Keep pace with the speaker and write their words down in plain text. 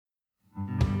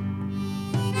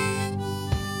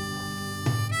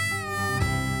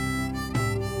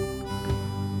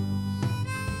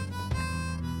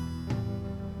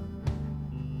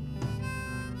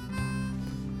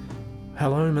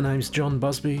Hello, my name's John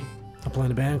Busby. I play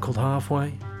in a band called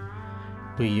Halfway.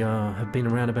 We have been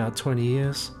around about 20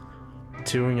 years,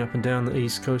 touring up and down the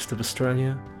east coast of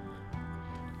Australia.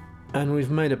 And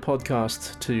we've made a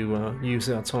podcast to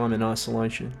use our time in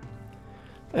isolation.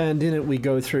 And in it we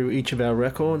go through each of our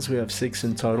records, we have 6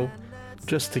 in total,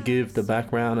 just to give the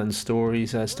background and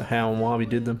stories as to how and why we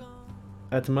did them.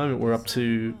 At the moment we're up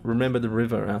to Remember the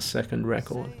River, our second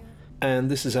record.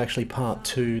 And this is actually part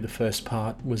 2. The first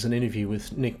part was an interview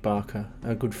with Nick Barker,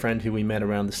 a good friend who we met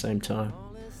around the same time.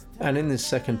 And in this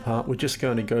second part, we're just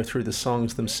going to go through the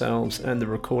songs themselves and the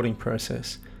recording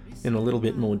process in a little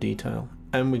bit more detail.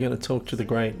 And we're going to talk to the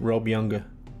great Rob Younger,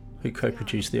 who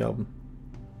co-produced the album.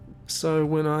 So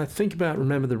when I think about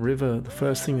Remember the River, the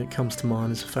first thing that comes to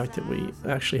mind is the fact that we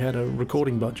actually had a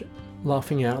recording budget.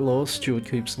 Laughing Outlaws, Stuart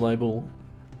Coop's label,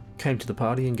 came to the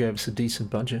party and gave us a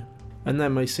decent budget. And that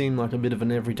may seem like a bit of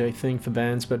an everyday thing for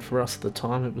bands, but for us at the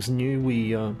time it was new.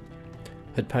 We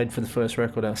had paid for the first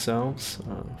record ourselves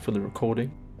for the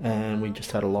recording, and we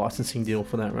just had a licensing deal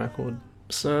for that record.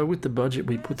 So with the budget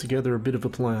we put together a bit of a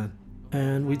plan,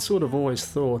 and we'd sort of always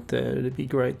thought that it'd be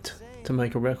great to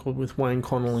make a record with Wayne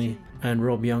Connolly and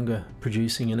Rob Younger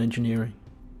producing and engineering.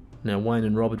 Now Wayne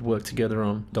and Rob had worked together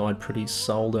on Died Pretty's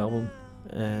Sold album,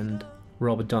 and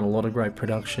Rob had done a lot of great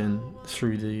production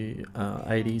through the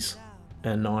 80s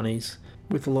and 90s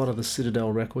with a lot of the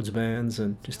Citadel Records bands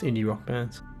and just indie rock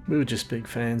bands. We were just big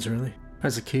fans, really.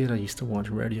 As a kid I used to watch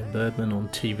Radio Birdman on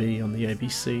TV on the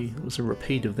ABC. It was a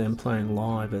repeat of them playing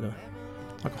live at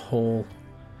a hall.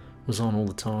 It was on all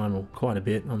the time, or quite a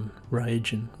bit, on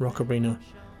Rage and Rock Arena.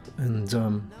 And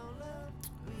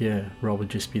Rob would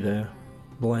just be there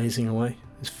blazing away.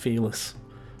 He was fearless.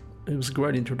 It was a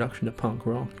great introduction to punk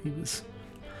rock.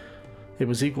 It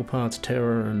was equal parts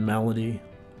terror and melody.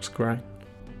 It was great.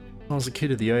 I was a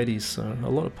kid of the 80s, so a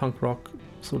lot of punk rock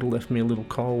sort of left me a little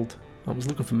cold. I was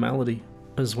looking for melody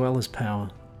as well as power,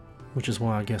 which is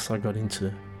why I guess I got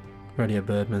into Radio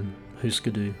Birdman,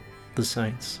 Husker Du, The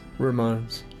Saints,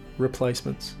 Ramones,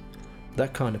 Replacements,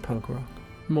 that kind of punk rock.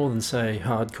 More than, say,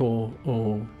 hardcore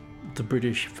or the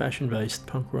British fashion-based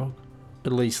punk rock.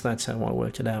 At least that's how I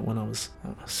worked it out when I was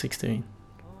 16.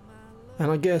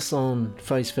 And I guess on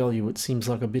face value it seems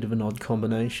like a bit of an odd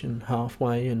combination,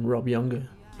 Halfway and Rob Younger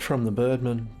from the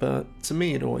Birdman, but to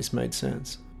me it always made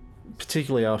sense.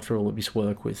 Particularly after all of his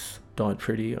work with Died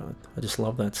Pretty, I just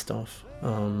love that stuff.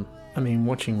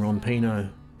 Watching Ron Pino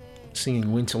singing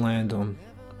Winterland on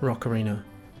Rock Arena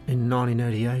in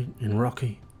 1988 in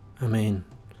Rocky,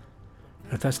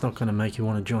 if that's not going to make you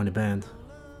want to join a band,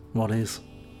 what is?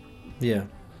 Yeah,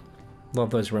 love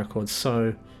those records.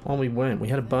 So on we went. We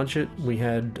had a budget. We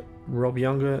had Rob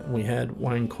Younger. We had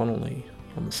Wayne Connolly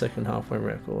on the second Halfway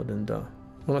record. And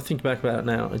when I think back about it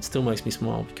now, it still makes me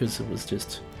smile because it was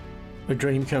just a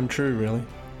dream come true, really.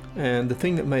 And the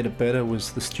thing that made it better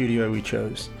was the studio we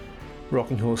chose,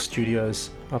 Rocking Horse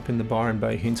Studios up in the Byron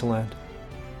Bay hinterland.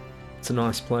 It's a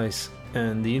nice place.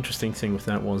 And the interesting thing with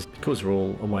that was, because we're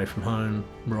all away from home,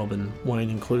 Rob and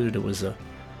Wayne included, it was a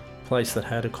place that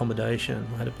had accommodation,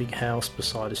 had a big house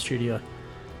beside a studio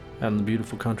out in the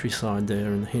beautiful countryside there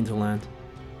in the hinterland.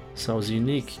 So it was a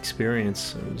unique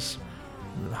experience. It was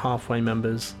the Halfway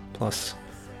members plus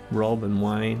Rob and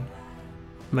Wayne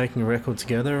making a record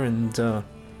together and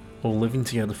all living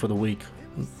together for the week.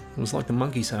 It was like the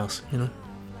Monkey's house,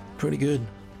 pretty good.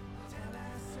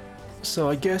 So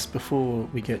I guess before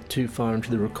we get too far into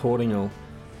the recording,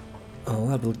 I'll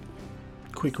have a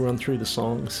quick run through the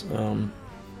songs.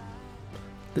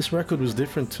 This record was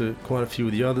different to quite a few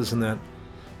of the others in that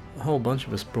a whole bunch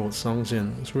of us brought songs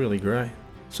in. It was really great.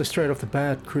 So straight off the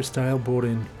bat, Chris Dale brought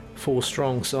in 4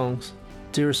 strong songs.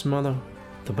 Dearest Mother,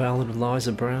 The Ballad of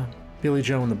Liza Brown, Billy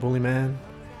Joe and the Bully Man,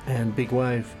 and Big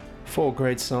Wave. 4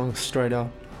 great songs straight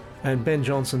up. And Ben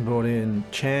Johnson brought in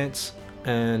Chance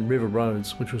and River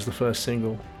Roads, which was the first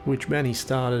single, which Benny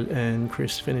started and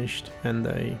Chris finished, and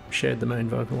they shared the main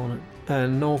vocal on it.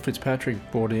 And Noel Fitzpatrick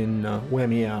brought in Wear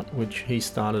Me Out, which he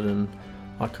started and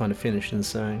I kind of finished and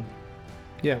sang.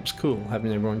 Yeah, it was cool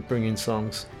having everyone bring in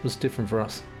songs. It was different for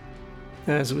us,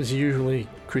 as it was usually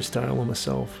Chris Dale and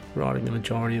myself writing the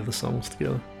majority of the songs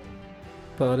together.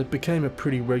 But it became a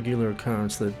pretty regular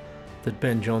occurrence that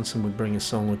Ben Johnson would bring a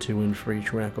song or 2 in for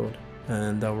each record,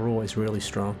 and they were always really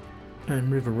strong.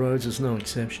 And River Roads is no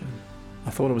exception. I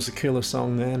thought it was a killer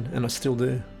song then, and I still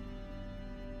do.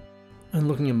 And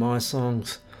looking at my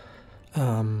songs,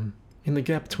 in the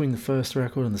gap between the first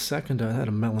record and the second, I had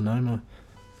a melanoma,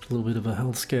 a little bit of a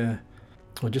health scare,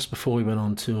 or just before we went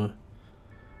on tour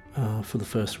for the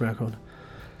first record.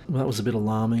 Well, that was a bit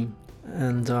alarming,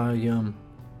 and I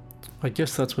I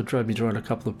guess that's what drove me to write a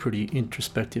couple of pretty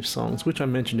introspective songs, which I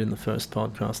mentioned in the first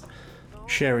podcast,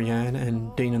 Sherry Ann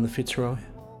and Dean and the Fitzroy.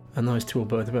 And those two are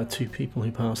both about two people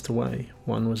who passed away.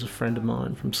 One was a friend of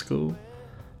mine from school,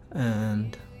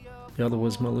 and the other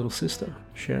was my little sister,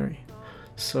 Sherry.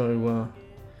 So,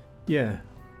 yeah,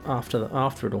 after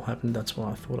it all happened, that's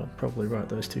why I thought I'd probably write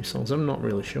those two songs. I'm not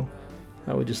really sure.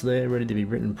 They were just there, ready to be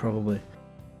written, probably.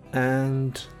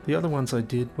 And the other ones I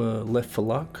did were Left for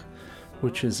Luck,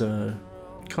 which is a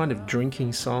kind of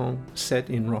drinking song set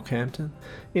in Rockhampton,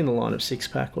 in the line of Six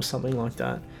Pack or something like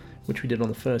that, which we did on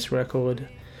the first record.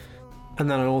 And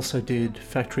then I also did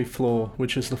Factory Floor,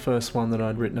 which is the first one that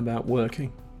I'd written about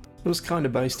working. It was kind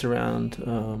of based around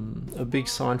a big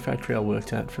sign factory I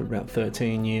worked at for about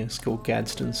 13 years called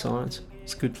Gadsden Signs.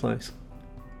 It's a good place.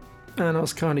 And I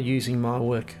was kind of using my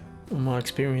work, my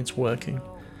experience working,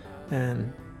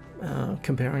 and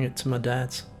comparing it to my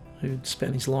dad's, who'd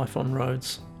spent his life on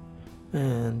roads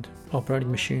and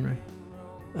operating machinery.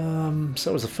 So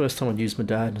it was the first time I'd used my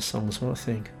dad in a song as well, I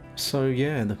think. So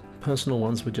yeah, the personal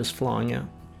ones were just flying out,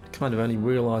 kind of only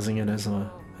realising it as I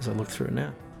look through it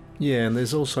now. Yeah, and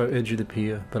there's also Edge of the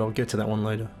Pier, but I'll get to that one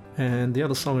later. And the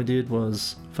other song I did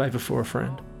was Favour for a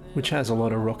Friend, which has a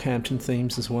lot of Rockhampton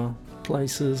themes as well,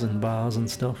 places and bars and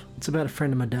stuff. It's about a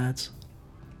friend of my dad's.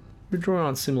 We draw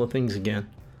on similar things again.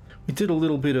 We did a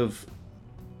little bit of,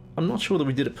 I'm not sure that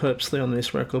we did it purposely on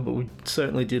this record, but we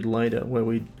certainly did later, where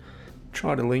we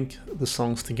try to link the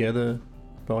songs together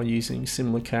by using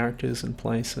similar characters and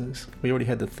places. We already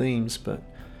had the themes, but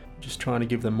just trying to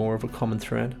give them more of a common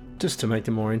thread, just to make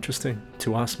them more interesting,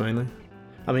 to us mainly.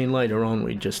 I mean, later on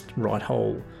we just write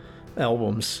whole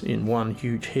albums in one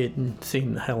huge hit and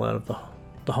theme the hell out of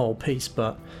the whole piece,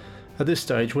 but at this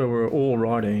stage where we're all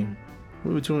writing,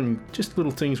 we were doing just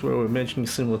little things where we were mentioning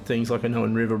similar things, like I know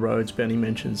in River Roads, Benny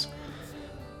mentions,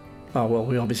 oh well,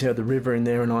 we obviously had the river in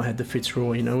there and I had the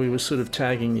Fitzroy, you know, we were sort of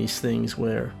tagging these things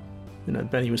where, you know,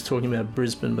 Benny was talking about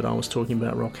Brisbane, but I was talking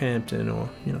about Rockhampton, or,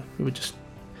 you know, there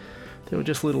were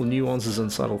just little nuances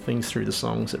and subtle things through the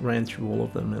songs that ran through all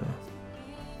of them.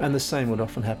 And the same would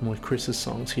often happen with Chris's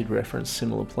songs. He'd reference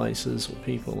similar places or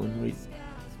people, and we'd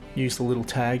use the little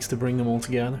tags to bring them all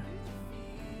together.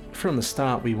 From the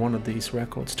start, we wanted these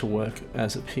records to work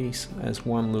as a piece, as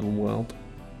one little world.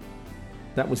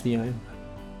 That was the aim.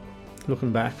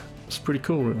 Looking back, it's pretty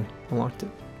cool, really. I liked it.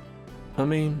 I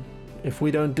mean, if we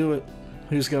don't do it,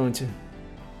 who's going to?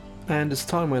 And as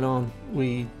time went on,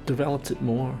 we developed it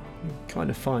more, kind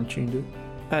of fine-tuned it,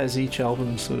 as each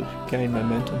album sort of gained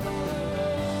momentum.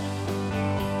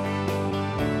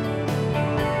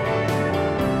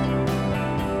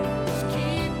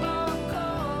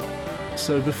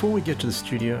 So before we get to the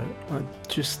studio, I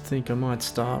just think I might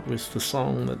start with the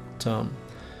song that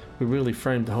we really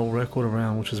framed the whole record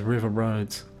around, which is River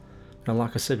Roads. Now,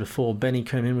 like I said before, Benny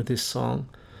came in with this song,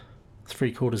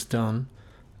 3/4 done,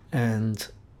 and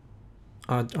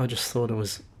I just thought it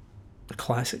was a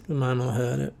classic the moment I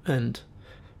heard it. And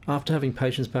after having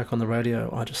Patience back on the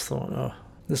radio, I just thought, oh,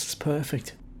 this is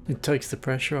perfect. It takes the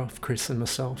pressure off Chris and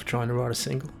myself trying to write a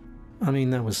single. I mean,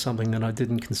 that was something that I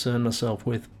didn't concern myself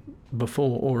with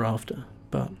before or after,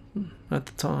 but at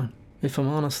the time, if I'm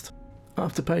honest,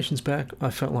 after Patience back, I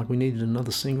felt like we needed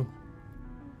another single.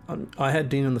 I had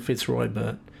Dean and the Fitzroy,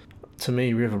 but to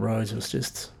me, River Roads was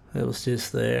just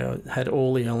there. It had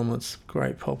all the elements.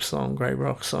 Great pop song, great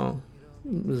rock song.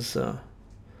 It was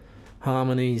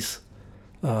harmonies,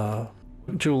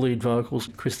 dual lead vocals.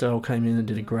 Chris Dale came in and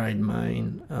did a great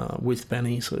main with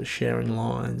Benny, sort of sharing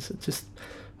lines. It just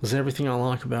was everything I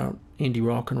like about indie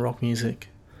rock and rock music.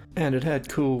 And it had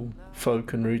cool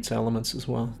folk and roots elements as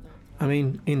well. I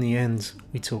mean, in the end,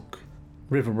 we took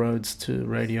River Roads to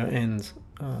radio and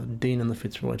Dean and the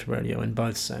Fitzroy to radio, and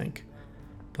both sank.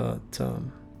 But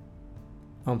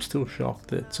I'm still shocked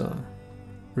that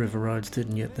River Roads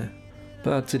didn't get there.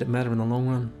 But did it matter in the long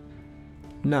run?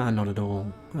 Nah, not at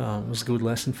all. It was a good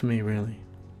lesson for me, really.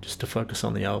 Just to focus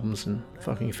on the albums and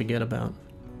fucking forget about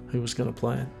who was going to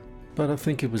play it. But I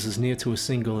think it was as near to a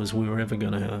single as we were ever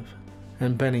going to have.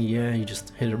 And Benny, yeah, he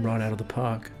just hit it right out of the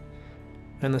park.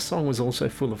 And the song was also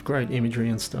full of great imagery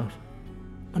and stuff.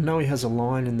 I know he has a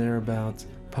line in there about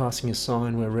passing a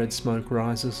sign where red smoke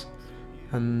rises,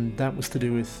 and that was to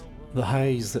do with the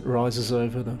haze that rises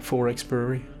over the 4X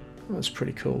brewery. That's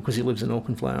pretty cool, because he lives in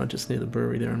Auchenflower, just near the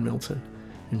brewery there in Milton,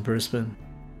 in Brisbane.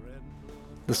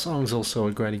 The song's also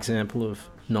a great example of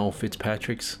Noel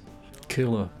Fitzpatrick's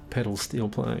killer pedal steel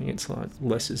playing. It's like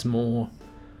less is more,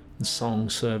 and song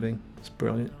serving. It's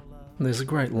brilliant. And there's a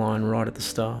great line right at the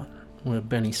start where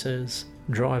Benny says,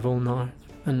 "Drive all night,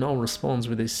 And Noel responds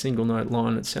with this single note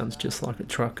line that sounds just like a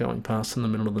truck going past in the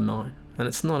middle of the night. And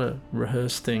it's not a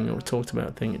rehearsed thing or a talked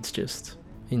about thing, it's just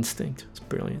instinct. It's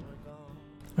brilliant.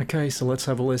 Okay, so let's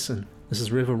have a listen. This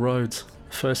is River Roads,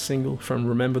 first single from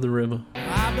Remember the River.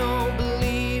 I don't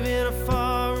believe in a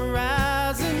far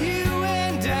horizon. You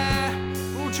and I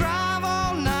will drive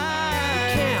all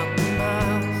night, count the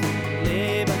miles,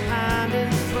 lay behind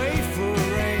and pray for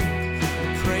rain,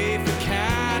 pray for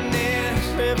kindness.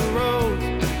 River roads,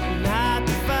 not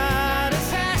divide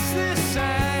us, that's the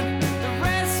sign. The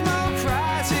red smoke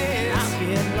rises. I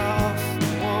get lost,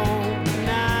 won't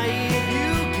deny it.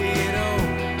 You get old,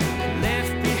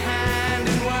 left behind,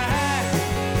 and why?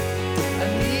 I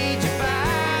need you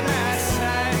by my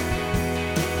side.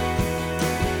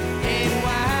 And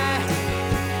why?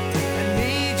 I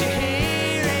need you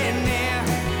here and now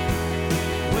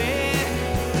with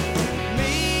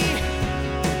me.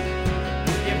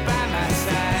 You're by my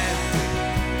side.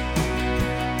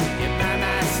 You're by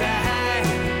my side.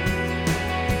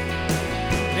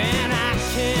 And I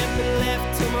can't be left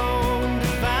to my own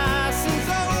devices.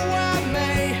 Oh, I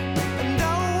may, and oh,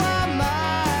 I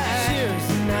might. Tears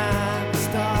and I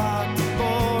start to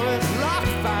bore us. Luck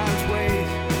finds ways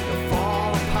to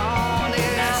fall apart.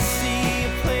 And I see a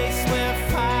place where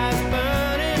fire's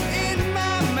burning. In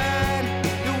my mind,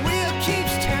 the wheel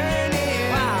keeps turning.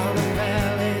 While the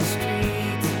valley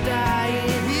streets are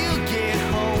dying, you get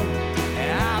home, and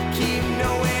I'll keep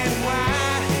knowing why.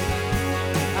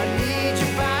 I need you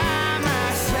by my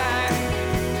side.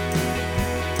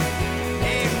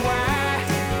 And why?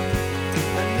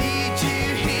 I need you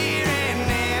here and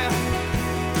now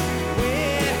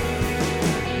with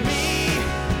me.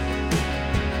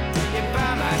 You're by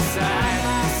my side.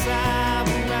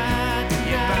 We'll ride tonight.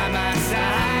 You're by my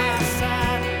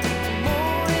side.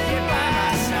 You're by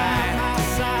my side.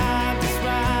 Let's ride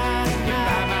tonight. You're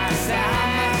by my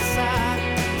side.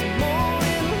 Tomorrow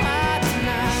we'll ride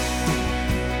tonight.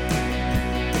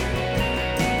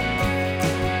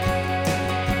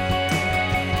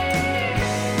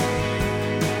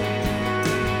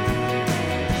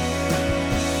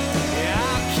 Yeah,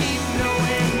 I'll keep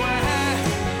knowing why.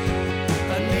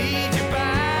 I need you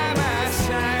by my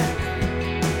side.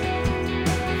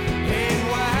 And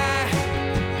why?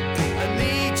 I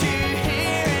need you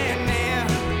here and now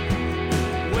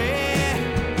with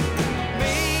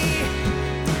me.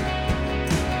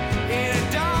 In a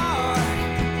dark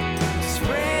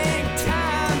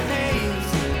springtime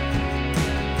haze.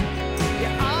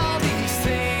 Yeah, all these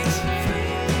things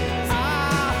I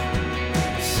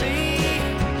see.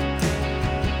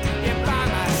 You're by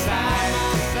my side.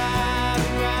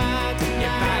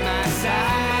 You're by my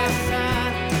side.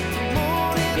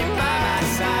 You're by my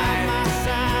side.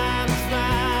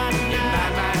 You're by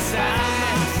my side. You're by my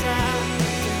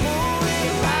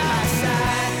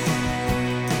side.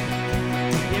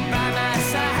 You're by my side. You're by my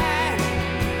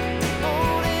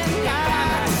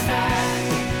side.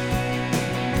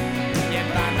 You're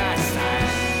by my side.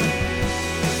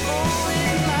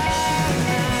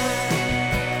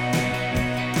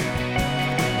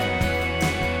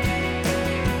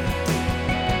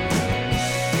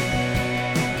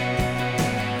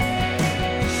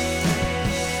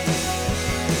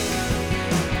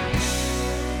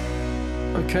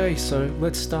 Okay, so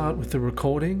let's start with the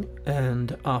recording,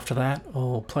 and after that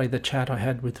I'll play the chat I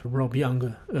had with Rob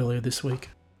Younger earlier this week.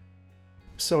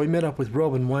 So we met up with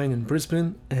Rob and Wayne in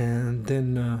Brisbane, and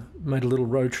then made a little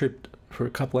road trip for a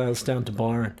couple hours down to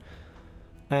Byron.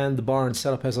 And the Byron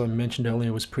setup, as I mentioned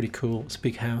earlier, was pretty cool. It's a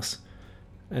big house.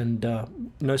 And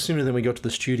no sooner than we got to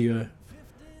the studio,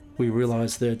 we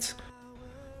realised that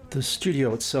the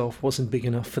studio itself wasn't big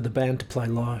enough for the band to play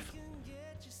live.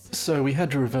 So we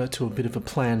had to revert to a bit of a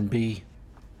plan B.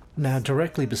 Now,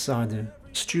 directly beside the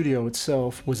studio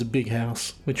itself was a big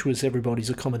house, which was everybody's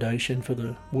accommodation for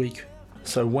the week.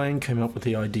 So Wayne came up with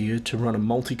the idea to run a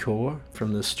multi-core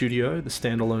from the studio, the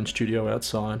standalone studio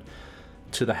outside,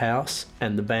 to the house,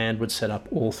 and the band would set up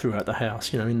all throughout the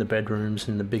house, in the bedrooms,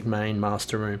 in the big main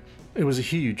master room. It was a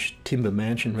huge timber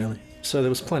mansion, really. So there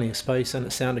was plenty of space and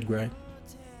it sounded great.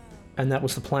 And that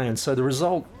was the plan. So the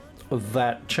result of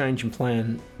that change in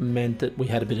plan meant that we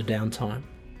had a bit of downtime.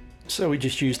 So we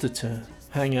just used it to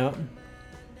hang out,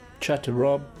 chat to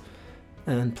Rob,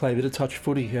 and play a bit of touch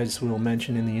footy, as we'll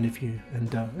mention in the interview. And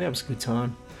that was a good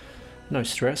time. No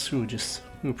stress. We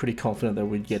were pretty confident that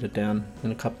we'd get it down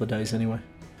in a couple of days anyway.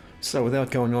 So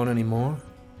without going on anymore,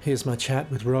 here's my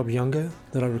chat with Rob Younger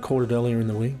that I recorded earlier in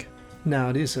the week. Now,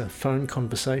 it is a phone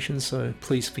conversation, so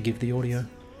please forgive the audio.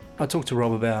 I talked to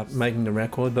Rob about making the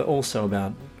record, but also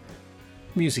about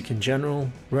music in general,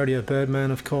 Radio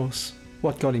Birdman, of course,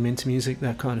 what got him into music,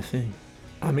 that kind of thing.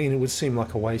 I mean, it would seem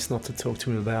like a waste not to talk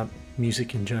to him about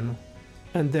music in general.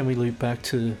 And then we loop back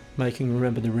to making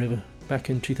Remember the River back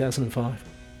in 2005.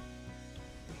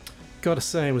 Gotta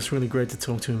say, it was really great to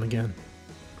talk to him again.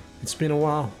 It's been a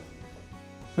while.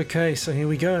 Okay, so here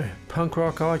we go. Punk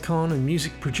rock icon and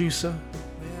music producer,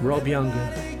 Rob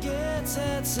Younger.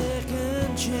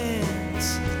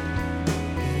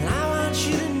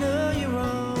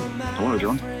 Hello,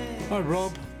 John. Hi,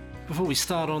 Rob. Before we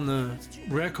start on the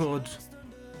record,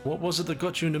 what was it that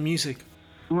got you into music?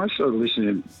 Well, I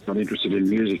got interested in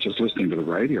music just listening to the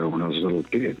radio when I was a little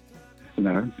kid.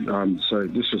 So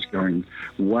this was going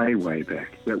way, way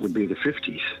back. That would be the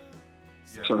 50s.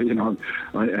 So,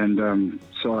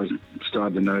 so I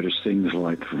started to notice things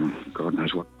like, God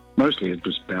knows what. Mostly it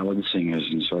was ballad singers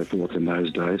and so forth in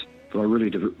those days. But I really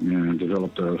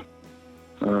developed a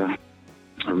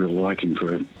real liking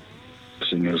for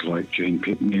singers like Gene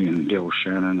Pitney and Del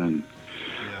Shannon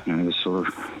and this sort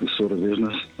of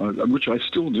business, which I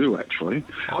still do actually.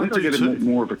 I think I get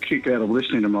more of a kick out of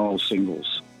listening to my old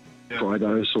singles by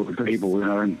those sort of people,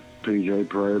 PJ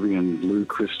Proby and Lou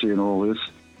Christie and all this,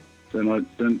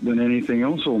 than anything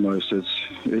else almost.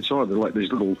 It's either like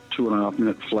these little 2.5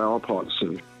 minute flower pots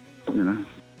of,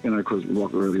 because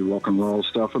rock and roll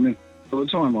stuff. I mean, by the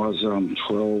time I was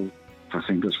 12, I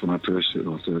think that's when I first heard,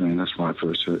 or 13, that's when I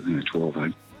first heard, 12,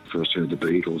 I first heard the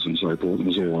Beatles and so forth. It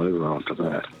was all over after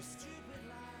that,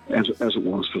 as it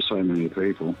was for so many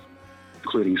people,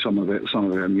 including some of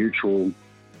our mutual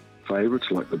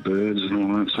favourites like the Byrds and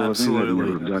all that sort of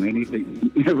thing.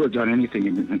 They've never done anything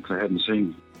if they hadn't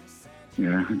seen,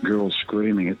 girls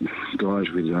screaming at guys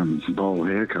with bowl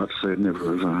haircuts. They'd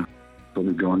never have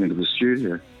probably gone into the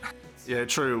studio. Yeah,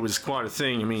 true. It was quite a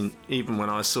thing. I mean, even when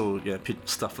I saw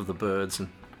stuff of the Byrds, and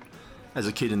as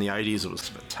a kid in the 80s, it was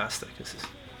fantastic.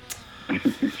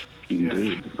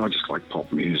 Indeed. I just like pop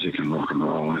music and rock and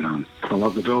roll, and I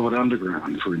love the Velvet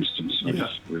Underground, for instance.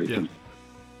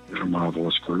 They're a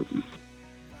marvellous group.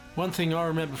 One thing I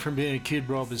remember from being a kid,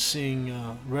 Rob, is seeing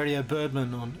Radio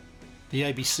Birdman on the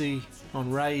ABC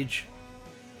on Rage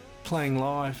playing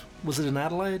live. Was it in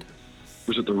Adelaide?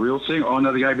 Was it the real thing? Oh,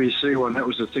 no, the ABC one. That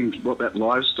was the thing, that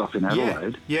live stuff in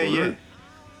Adelaide. Yeah.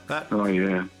 That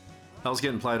was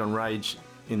getting played on Rage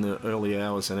in the early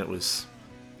hours, and it was,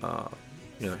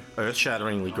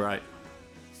 earth-shatteringly great.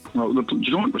 Well, do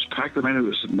you know what was packed? I mean, it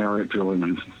was at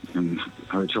Marriotteville and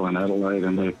hotel in Adelaide,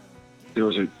 and there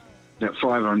was about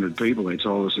 500 people, they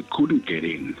told us, that couldn't get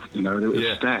in. They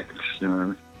were stacked,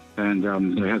 and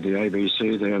they had the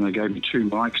ABC there, and they gave me 2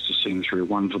 mics to sing through,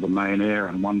 one for the main air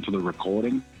and one for the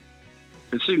recording.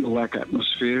 It seemed to lack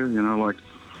atmosphere,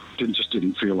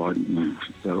 didn't feel like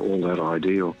all that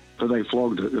ideal. But they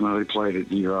flogged it, they played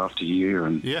it year after year,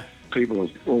 and people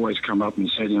have always come up and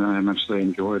said, how much they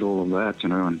enjoyed all of that,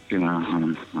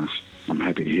 I'm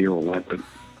happy to hear all that, but,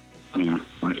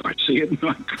 I see it and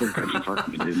I can't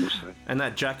fucking get in. And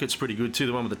that jacket's pretty good too,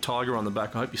 the one with the tiger on the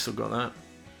back. I hope you still got that.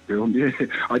 Yeah,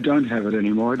 I don't have it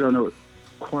anymore. I don't know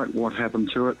quite what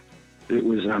happened to it. It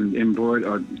was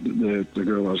embroidered. The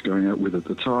girl I was going out with at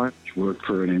the time, she worked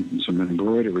for some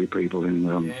embroidery people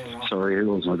in Surrey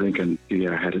Hills, I think, and she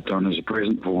had it done as a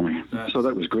present for me. So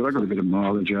that was good. I got a bit of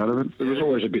mileage out of it. It was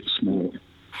always a bit small,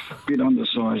 a bit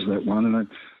undersized, that one,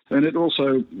 and it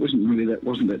also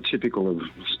wasn't that typical of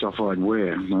stuff I'd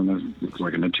wear. It looked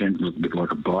like an attempt, a bit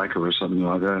like a biker or something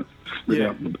like that,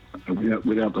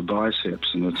 without the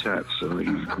biceps and the tats. So,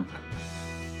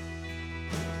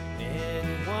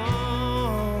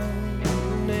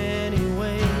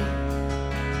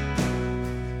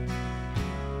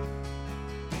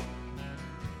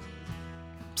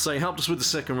 So you helped us with the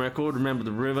second record, Remember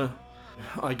the River.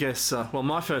 I guess,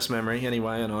 my first memory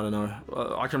anyway, and I don't know,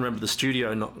 I can remember the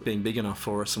studio not being big enough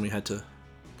for us, and we had to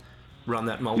run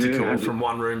that multi-core from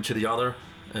one room to the other.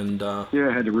 And I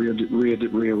had to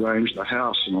rearrange the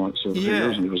house and all that sort of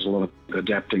thing. There was a lot of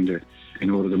adapting in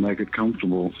order to make it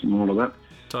comfortable and all of that.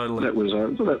 Totally. That was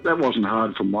that wasn't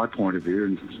hard from my point of view,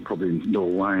 and probably nor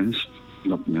Wayne's.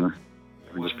 Not having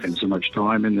to spend so much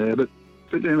time in there, but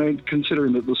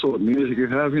considering that the sort of music you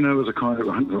have, there's a kind of,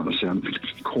 I don't want to sound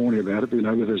corny about it, but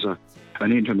there's an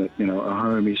intimate, a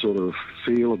homey sort of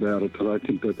feel about it. But I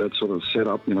think that sort of set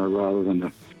up, rather than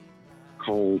the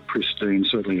cold, pristine,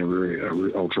 certainly a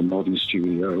very ultra modern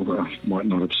studio might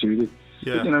not have suited.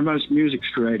 Yeah. But most music's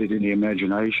created in the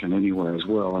imagination anyway as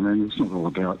well. I mean, it's not all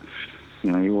about.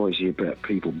 You always hear about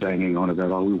people banging on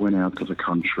about, we went out to the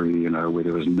country, where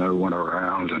there was no one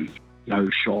around and no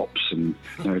shops and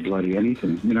no bloody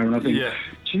anything, and I think,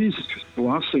 Jesus, the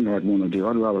last thing I'd want to do,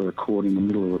 I'd rather record in the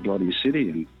middle of a bloody city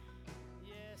and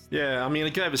Yeah, I mean,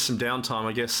 it gave us some downtime.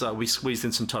 I guess we squeezed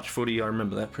in some touch footy. I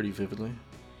remember that pretty vividly.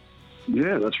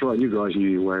 Yeah, that's right. You guys knew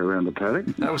your way around the paddock.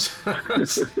 That was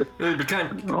it became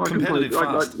competitive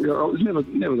fast. I was never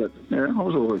that. Yeah, I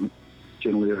was always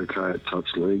generally okay at touch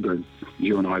league. But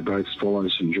you and I both follow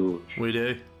St George. We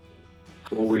do.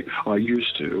 Well, I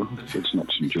used to. It's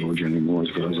not St George anymore, as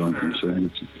far as I'm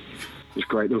concerned. It's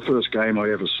great. The first game I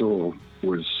ever saw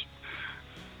was,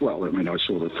 well, I mean, I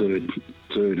saw the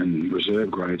third and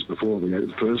reserve grades before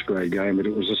the first grade game, but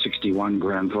it was a 61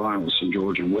 grand final, St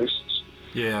George and Wests.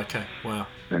 Yeah, okay, wow.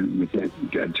 And my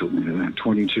dad took me to that,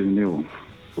 22-0,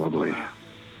 probably.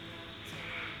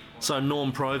 So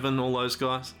Norm Proven, all those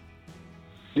guys?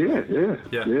 Yeah,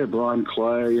 Brian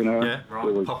Clay, you know. Yeah,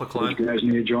 right, Papa Clay.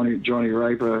 Gasnier, Johnny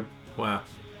Raper. Wow.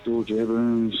 George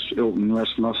Evans, Elton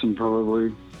Rasmussen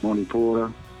probably, Monty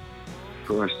Porter.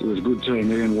 Christ, it was a good team,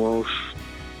 Ian Walsh.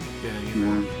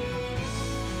 Yeah.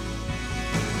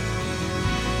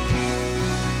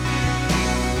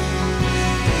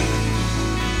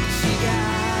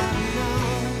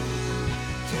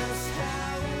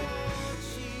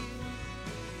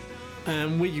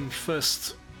 And we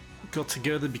first got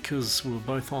together because we were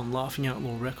both on Laughing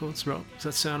Outlaw Records, right? Does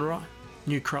that sound right?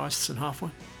 New Christs and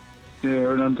Halfway?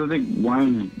 Yeah, and I think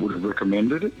Wayne would have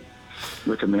recommended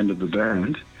the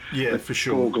band. Yeah, for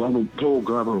sure. Paul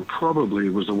Glover probably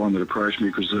was the one that approached me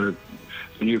because the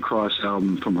New Christ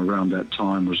album from around that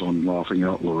time was on Laughing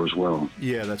Outlaw as well.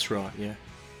 Yeah, that's right, yeah.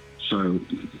 So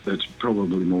that's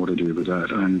probably more to do with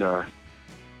that. And,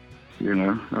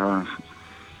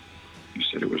 he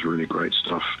said it was really great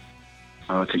stuff.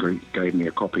 I think he gave me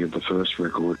a copy of the first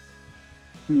record.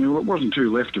 You know, it wasn't too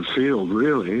left of field,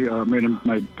 really. I mean, it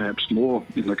made perhaps more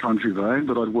in the country vein,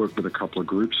 but I'd worked with a couple of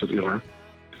groups that,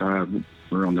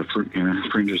 were on the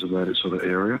fringes of that sort of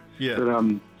area. Yeah.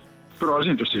 But I was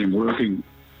interested in working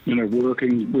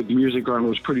with music I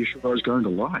was pretty sure I was going to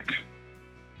like.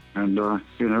 And,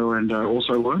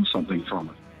 also learn something from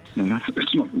it. You know,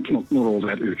 it's not all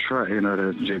that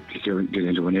outre, to get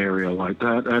into an area like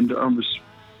that. And I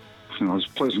was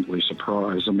pleasantly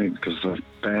surprised. I mean, because the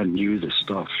band knew this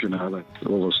stuff, that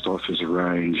all the stuff is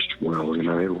arranged well,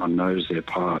 everyone knows their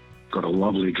part. Got a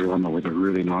lovely drummer with a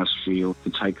really nice feel.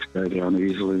 The takes go down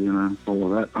easily, all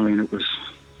of that. I mean, it was,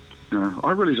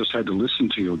 I really just had to listen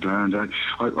to your band.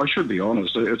 I should be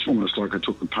honest, it's almost like I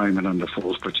took the payment under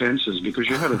false pretenses because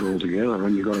you had it all together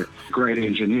and you got a great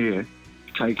engineer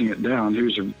taking it down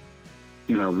who's a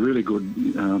really good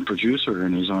producer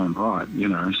in his own right,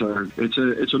 So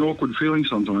it's an awkward feeling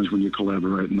sometimes when you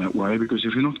collaborate in that way because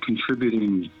if you're not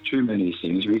contributing too many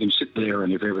things, you can sit there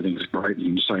and if everything's great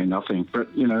you can say nothing.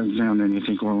 But, now and then you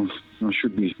think, well,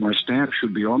 my stamp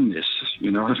should be on this,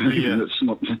 you know what I mean? Yeah. It's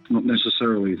not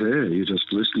necessarily there. You're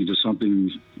just listening to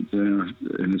something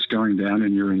and it's going down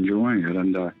and you're enjoying it.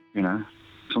 And,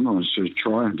 sometimes to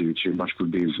try and do too much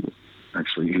would be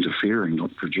actually interfering,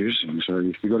 not producing. So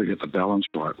you've got to get the balance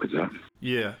right with that.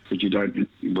 Yeah. But you don't.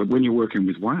 But when you're working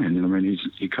with Wayne, I mean,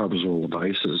 he covers all the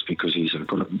bases because he's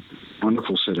got a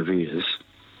wonderful set of ears,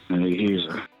 and he hears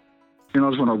a. I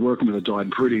was when I was working with a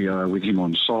Died Pretty with him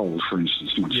on Soul, for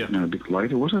instance, a bit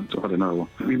later, was it? I don't know.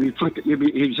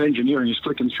 He's engineering, he's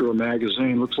flicking through a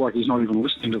magazine, looks like he's not even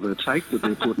listening to the tape that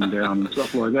they're putting down and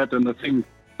stuff like that. And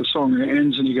the song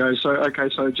ends and he goes,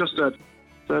 so just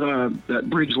that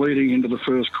bridge leading into the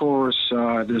first chorus,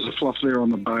 there's a fluff there on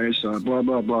the bass, blah,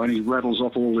 blah, blah, and he rattles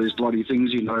off all these bloody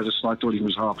things he noticed. I thought he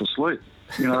was half asleep,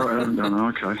 and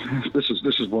okay, this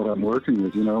is what I'm working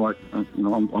with,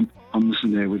 I'm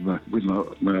listening there with my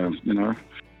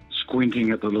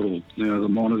squinting at the little, the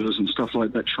monitors and stuff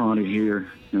like that, trying to hear,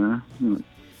 not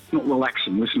relax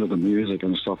and listen to the music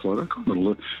and stuff like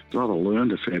that. I rather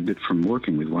learned a fair bit from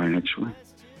working with Wayne, actually.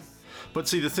 But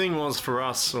see, the thing was for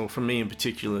us, or for me in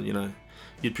particular,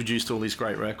 you'd produced all these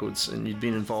great records and you'd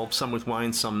been involved, some with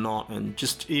Wayne, some not. And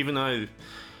just even though,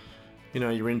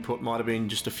 your input might have been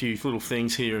just a few little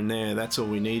things here and there, that's all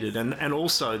we needed. And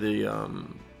also the,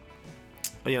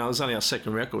 it was only our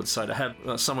second record, so to have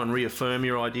someone reaffirm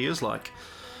your ideas like,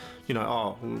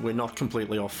 we're not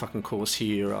completely off fucking course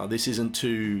here, this isn't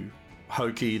too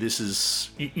hokey, this is,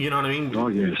 you know what I mean? Oh,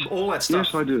 yes. All that stuff.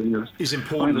 Yes, I do, yes. Is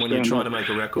important when you're trying to make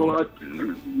a record. Well,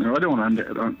 I don't want to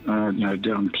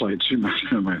downplay too much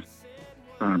of my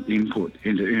input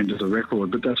into the record,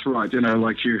 but that's right,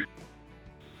 if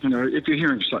you're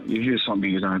hearing something, you hear something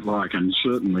you don't like, and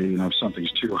certainly, if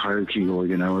something's too hokey or,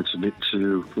 it's a bit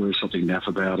too, there's something naff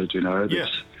about it, Yeah.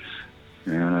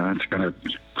 It's going to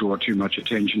draw too much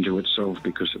attention to itself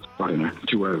because it's,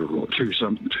 too overwrought, too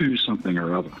something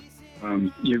or other.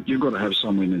 You've got to have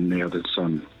someone in there that's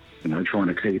trying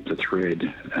to keep the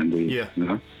thread and the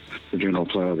general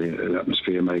flow of the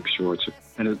atmosphere, make sure that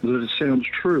it sounds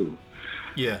true.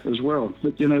 Yeah. As well.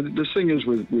 But, the thing is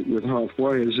with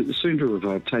Halfway is it seemed to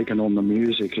have taken on the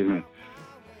music, it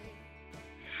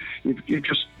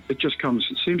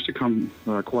seems to come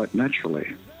quite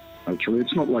naturally. Actually,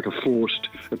 it's not like a forced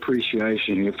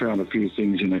appreciation. You found a few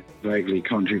things in a vaguely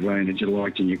country vein that you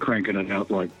liked and you're cranking it out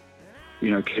like,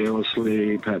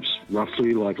 carelessly, perhaps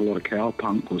roughly, like a lot of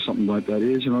cowpunk or something like that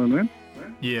is, you know what I mean?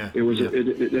 Yeah.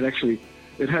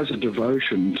 It has a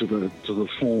devotion to the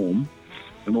form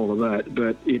and all of that,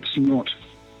 but it's not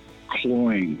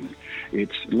cloying.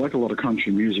 It's like a lot of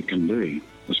country music can be,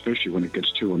 especially when it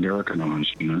gets too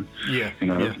Americanized, Yeah.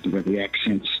 Where the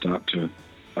accents start to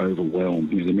overwhelm,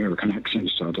 the American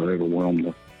accents start to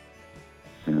overwhelm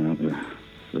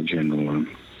the general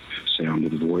sound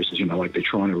of the voices, like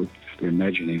they're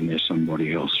imagining there's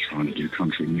somebody else trying to do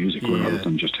country music rather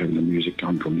than just having the music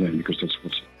come from them, because that's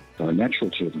what's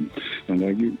natural to them.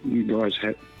 And you guys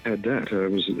had that.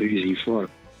 It was an easy flow.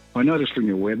 I noticed from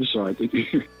your website that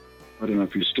I don't know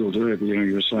if you still do it, but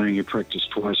you were saying you practice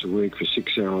twice a week for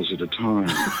 6 hours at a time.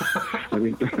 I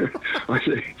mean, I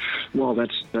think,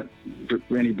 that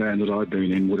for any band that I've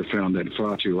been in would have found that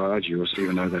far too arduous,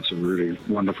 even though that's a really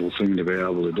wonderful thing to be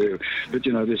able to do. But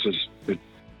this is,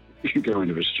 you go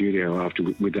into a studio after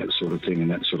with that sort of thing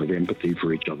and that sort of empathy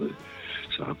for each other,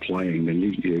 start playing, then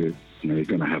you're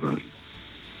going to have a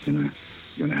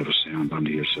sound under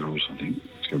yourselves. I think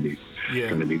it's going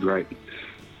to be great.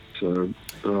 So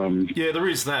there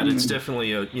is that. It's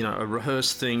definitely a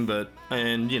rehearsed thing,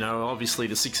 and obviously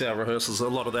the 6 hour rehearsals, a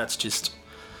lot of that's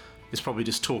probably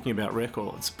just talking about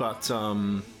records, but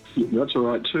that's all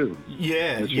right too.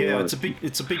 Yeah, right.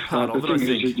 it's a big part of it. The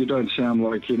thing is, you don't sound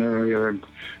like as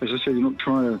I said, you're not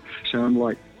trying to sound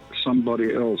like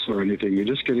somebody else or anything. You're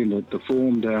just getting the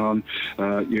form down.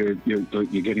 You're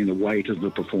getting the weight of the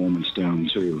performance down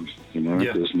too.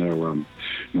 There's no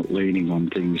not leaning on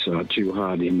things too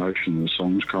hard. The emotion of the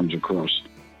songs comes across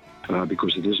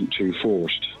because it isn't too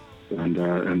forced, and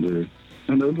there's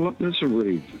a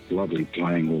really lovely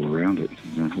playing all around it.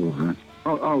 All that.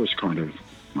 I was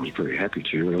very happy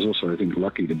to. I was also, I think,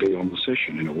 lucky to be on the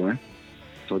session in a way.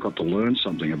 So I got to learn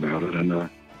something about it, and I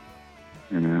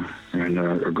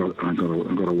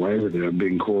got away with it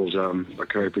being called a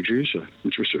co-producer,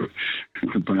 which was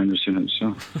a bonus in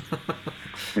itself.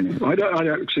 I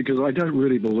don't because I don't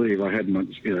really believe I had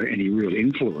much, any real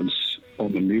influence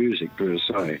on the music per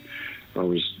se. I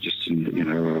was just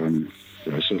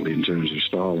certainly in terms of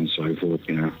style and so forth.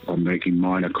 I'm making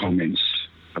minor comments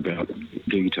about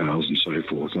details and so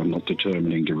forth. I'm not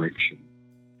determining direction.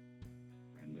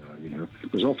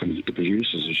 Because often the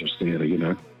producers are just there to,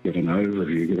 get an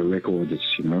overview, get a record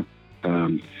that's,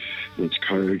 that's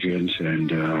cogent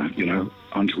and,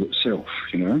 unto itself,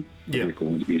 The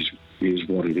record is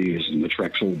what it is, and the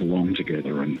tracks all belong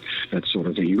together and that sort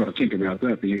of thing. You've got to think about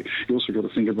that, but you also got to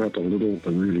think about the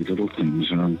really little things.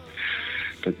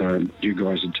 But you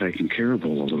guys had taken care of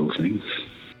all the little things.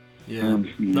 Yeah.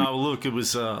 No, look, it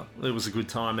was a good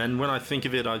time, and when I think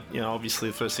of it, obviously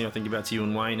the first thing I think about is you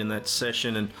and Wayne in that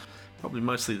session, and probably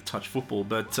mostly the touch football,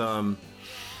 but well,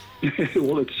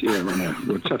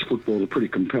 touch football is a pretty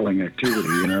compelling activity,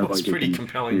 It's pretty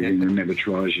compelling. You never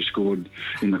tries. You scored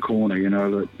in the corner,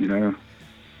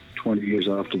 20 years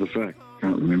after the fact.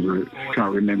 Can't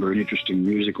remember an interesting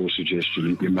musical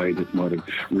suggestion you made that might have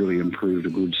really improved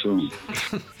a good song.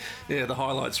 Yeah, the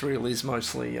highlights reel is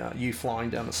mostly you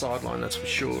flying down the sideline, that's for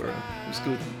sure. It was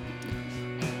good.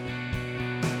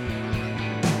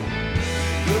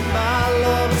 My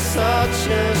love is such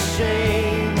a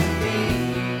shame.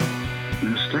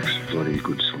 There's stacks of bloody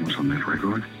good songs on that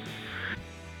record.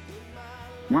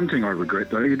 One thing I regret,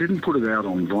 though, you didn't put it out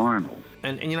on vinyl.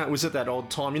 And it was at that odd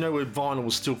time, where vinyl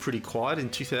was still pretty quiet in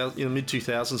 2000, in the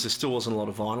mid-2000s. There still wasn't a lot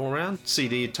of vinyl around.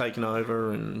 CD had taken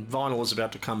over, and vinyl was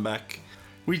about to come back.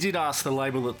 We did ask the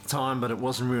label at the time, but it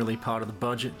wasn't really part of the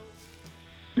budget.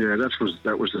 Yeah, that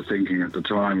was the thinking at the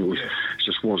time. It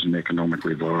just wasn't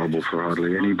economically viable for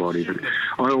hardly anybody. But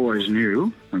I always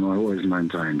knew, and I always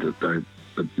maintained that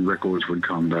records would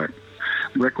come back.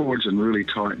 Records and really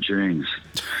tight jeans.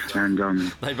 And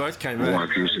they both came my back.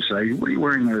 wife used to say, "What are you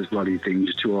wearing those bloody things?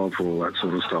 You're too old for all that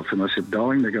sort of stuff." And I said,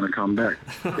 "Darling, they're going to come back.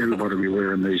 Everybody will be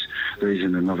wearing these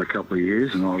in another couple of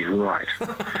years." And I was right.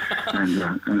 and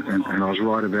I was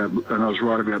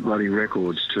right about bloody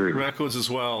records too. Records as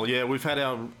well. Yeah, we've had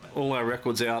all our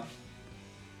records out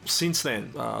since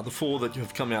then. The 4 that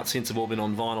have come out since have all been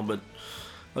on vinyl, but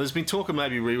there's been talk of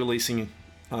maybe re-releasing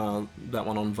that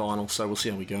one on vinyl. So we'll see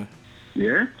how we go.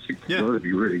 Yeah? Yeah. That'd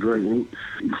be really great. Well,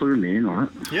 include me in on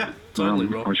it. Yeah, totally,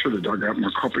 Rob. I should have dug out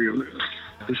my copy of it.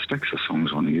 There's stacks of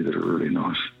songs on here that are really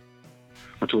nice.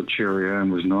 I thought Cherry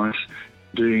Ann was nice.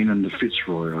 Dean and the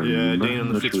Fitzroy, I remember. Dean and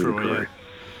the That's Fitzroy, really great.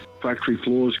 Factory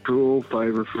Floor's cool.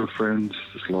 Favourite for a Friend.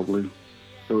 It's lovely.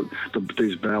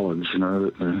 These ballads, you know,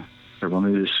 that have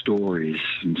on these stories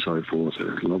and so forth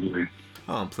are lovely.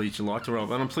 Oh, I'm pleased you liked it,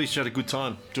 Rob, and I'm pleased you had a good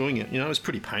time doing it. You know, it was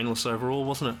pretty painless overall,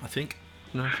 wasn't it, I think?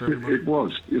 You know, for everybody. It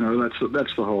was. You know,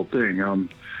 that's the whole thing.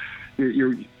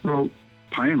 You're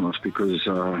painless because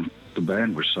the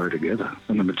band was so together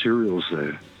and the material's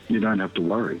there. You don't have to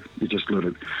worry. You just let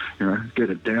it, you know, get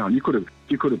it down. You could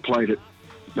have played it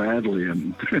badly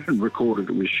and recorded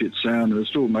it with shit sound, and it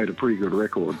still made a pretty good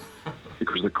record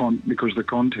because the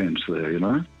content's there. You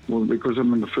know. Well, because I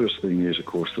mean, the first thing is, of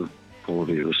course, the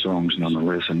quality of the songs,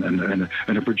 nonetheless, and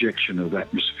a projection of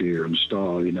atmosphere and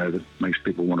style. You know, that makes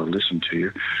people want to listen to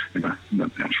you. You know,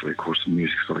 naturally, of course, the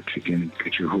music's got to kick in and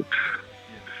get you hooked.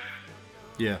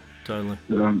 Yeah, totally.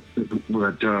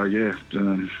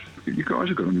 You guys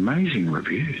have got amazing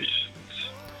reviews.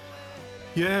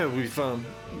 Yeah,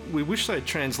 we wish they'd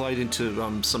translate into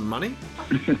some money.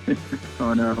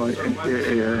 I know.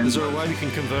 Yeah. Is there a way we can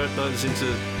convert those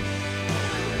into?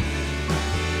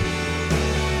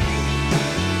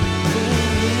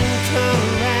 Turn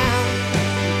around,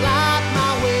 light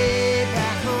my way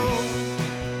back home.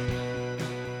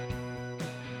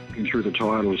 Looking through the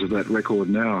titles of that record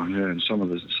now, yeah, and some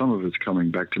of it's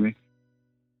coming back to me.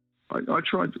 I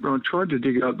tried to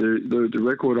dig out the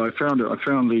record. I found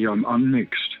the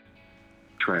unmixed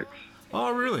tracks.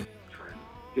 Oh, really?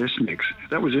 Yes, mix.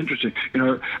 That was interesting.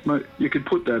 You know, you could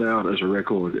put that out as a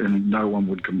record and no one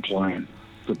would complain.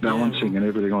 The balancing and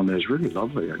everything on there is really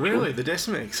lovely, actually. Really? The Death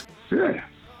Mix? Yeah.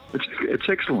 It's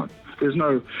excellent. There's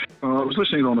no... I was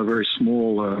listening on a very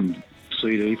small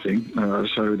CD thing,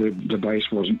 so the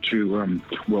bass wasn't too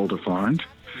well-defined,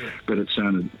 but it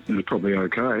was probably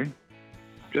okay.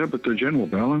 Yeah, but the general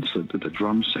balance, the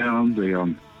drum sound,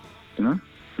 the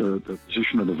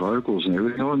position of the vocals and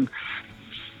everything, and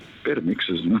better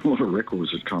mixes than a lot of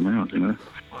records that come out, you know.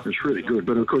 It's really good.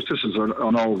 But, of course, this is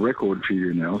an old record for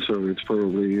you now, so it's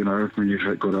probably, you know, when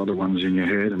you've got other ones in your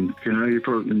head, and, you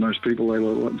know, most people, they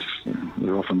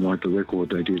often like the record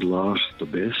they did last the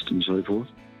best and so forth.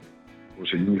 Of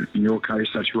course, in your case,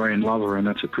 that's Rain Lover, and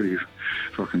that's a pretty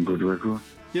fucking good record.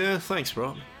 Yeah, thanks,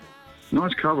 Rob.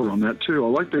 Nice cover on that, too. I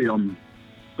like the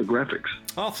graphics.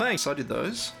 Oh, thanks. I did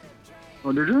those.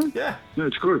 Oh, did you? Yeah. Yeah,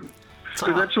 it's good.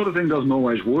 Because that sort of thing doesn't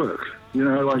always work. You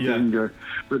know, like you can go,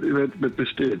 but this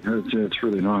did. It's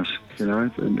really nice, you know,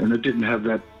 and it didn't have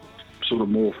that sort of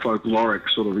more folkloric,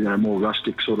 sort of, you know, more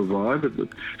rustic sort of vibe that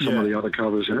some of the other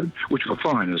covers had, which were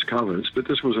fine as covers. But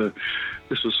this was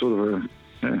sort of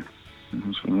it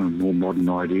was a more modern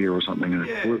idea or something, and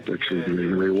it worked actually really,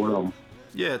 really well.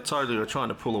 Yeah, totally. We're trying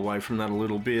to pull away from that a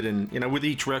little bit, and you know, with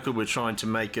each record, we're trying to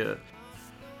make a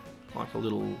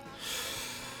little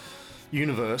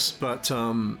universe, but.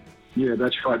 Yeah,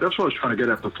 that's right. That's what I was trying to get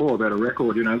at before about a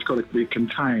record. You know, it's got to be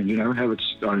contained. You know, have its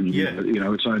own, you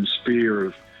know, its own sphere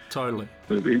of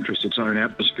interest, its own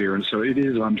atmosphere, and so it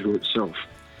is unto itself.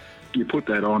 You put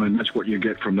that on, and that's what you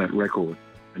get from that record,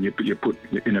 and you put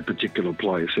in a particular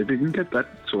place. If you can get that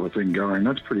sort of thing going,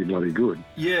 that's pretty bloody good.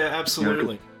 Yeah,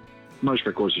 absolutely. You know, most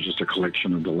records are just a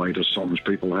collection of the latest songs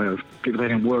people have. If they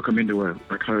can work them into a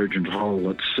cogent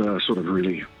whole, that's sort of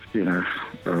really,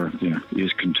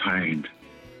 is contained.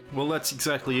 Well, that's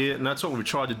exactly it, and that's what we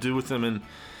tried to do with them,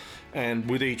 and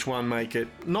with each one make it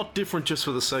not different just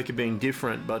for the sake of being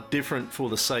different, but different for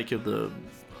the sake of the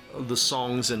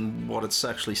songs and what it's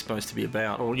actually supposed to be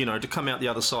about, or you know, to come out the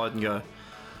other side and go,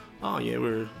 oh yeah,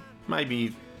 we're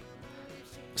maybe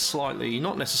slightly,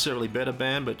 not necessarily better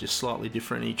band, but just slightly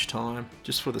different each time,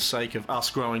 just for the sake of us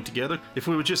growing together. If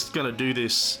we were just going to do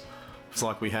this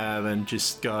like we have and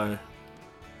just go,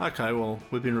 okay, well,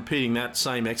 we've been repeating that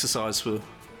same exercise for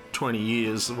 20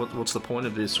 years, what's the point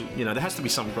of this? You know, there has to be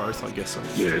some growth, I guess.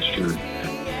 Yeah, it's true.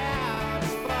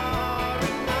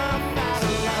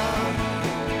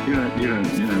 You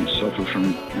don't suffer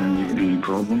from any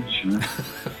problems, you know.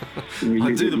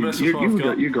 I do the best I've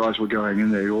got. You guys were going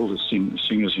in there, all the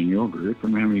singers in your group. I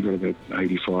mean, you've got about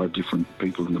 85 different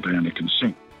people in the band that can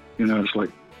sing. You know, it's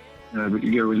like, but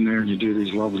you go in there and you do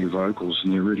these lovely vocals,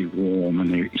 and they're really warm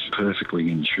and they're perfectly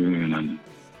in tune, and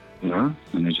you know,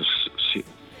 and they just sit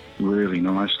really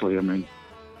nicely. I mean,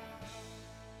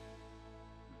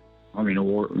 I'm in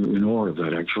awe of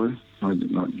that, actually.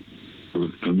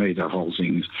 For me, the whole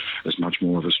thing is much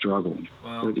more of a struggle.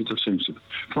 Wow. It just seems to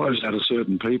close out of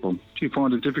certain people. Do you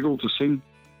find it difficult to sing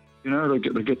You know, they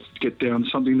get down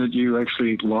something that you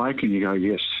actually like, and you go,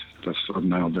 yes, I've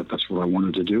nailed that. That's what I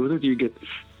wanted to do with it. Do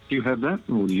you have that,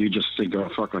 or do you just think, oh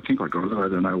fuck, I think I got it? I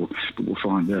don't know, but we'll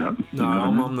find out. No,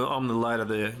 I'm the latter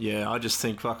there. Yeah, I just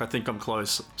think, fuck, I think I'm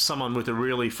close. Someone with a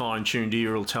really fine-tuned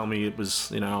ear will tell me it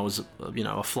was, I was,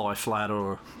 a fly flat,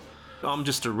 or I'm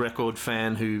just a record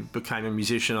fan who became a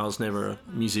musician. I was never a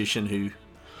musician who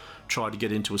tried to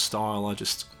get into a style. I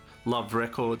just loved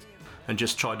records and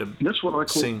just tried to That's what I call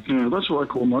sing. That's what I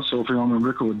call myself. I'm a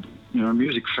record,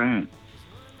 music fan.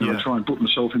 Yeah. I try and put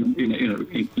myself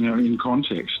in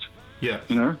context. Yeah.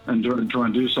 And try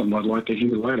and do something I'd like to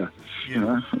hear later.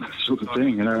 Yeah. That sort of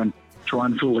thing. And try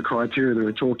and fill the criteria that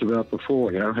we talked about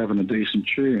before. Having a decent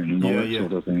tune and all that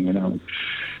sort of thing.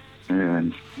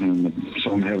 And the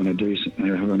song having a decent,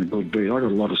 having a good beat. I got a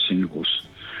lot of singles,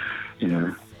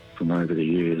 from over the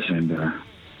years, and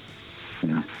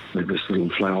they're just little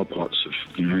flower pots of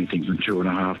anything from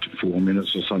 2.5 to 4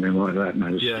 minutes or something like that, and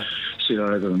I just sit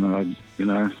over them. And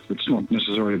it's not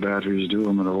necessarily about who's doing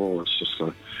them at all. It's just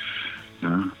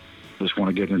I just want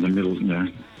to get in the middle,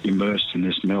 immersed in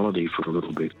this melody for a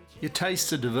little bit. Your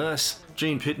tastes are diverse.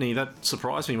 Gene Pitney, that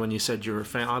surprised me when you said you're a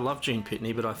fan. I love Gene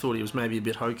Pitney, but I thought he was maybe a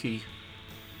bit hokey.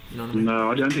 You know what I mean?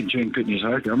 No, I don't think Gene Pitney's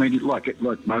hokey. I mean, like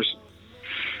most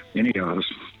any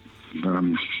artist,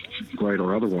 great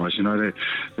or otherwise,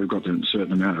 they've got a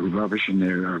certain amount of rubbish in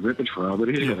their repertoire, but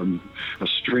he's got a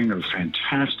string of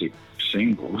fantastic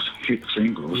hit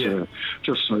singles,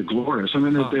 just so glorious. I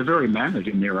mean, they're very mannered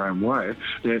in their own way.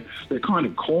 They're kind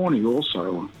of corny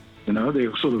also.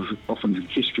 They're sort of often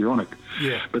histrionic,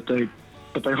 but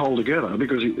they hold together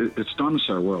because it's done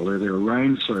so well. They're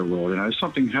arranged so well.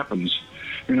 Something happens.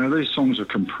 These songs are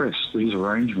compressed. These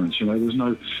arrangements. There's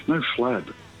no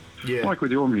flab. Yeah. Like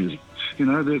with your music.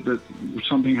 That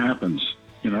something happens.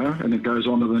 And it goes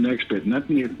on to the next bit, and that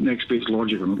next bit's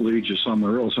logical, and it leads you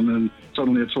somewhere else, and then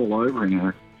suddenly it's all over in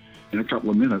a couple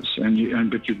of minutes,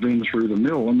 but you've been through the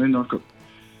mill, and then I've got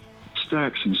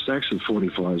stacks and stacks of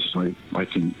 45s. I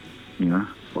think.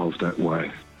 Of that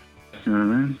way. You know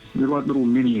what I mean? They're like little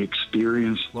mini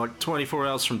experience. Like 24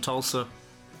 Hours from Tulsa.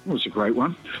 Well, it's a great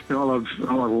one. I love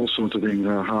all sorts of things.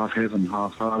 Half Heaven,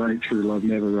 Half Heartache, True Love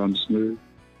Never Runs Smooth,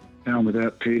 Down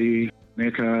Without Pity,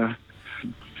 Mecca.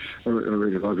 I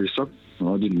really love this stuff.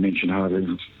 Well, I didn't mention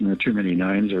hardly too many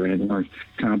names or anything. I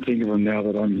can't think of them now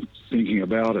that I'm thinking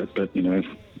about it, but,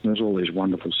 there's all these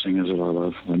wonderful singers that I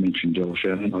love. I mentioned Del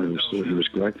Shannon. He was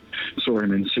great. I saw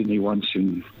him in Sydney once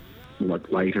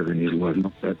later in his life,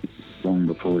 not that long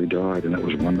before he died, and that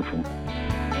was wonderful.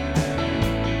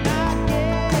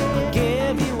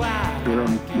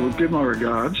 But, we'll give my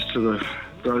regards to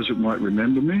those that might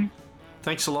remember me.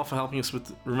 Thanks a lot for helping us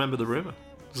with Remember the River.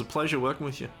 It was a pleasure working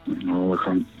with you. Oh, look,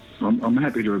 I'm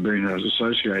happy to have been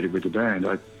associated with the band.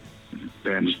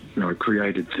 Bands,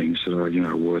 created things that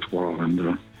are, worthwhile,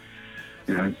 and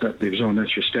that lives on.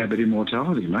 That's your stab at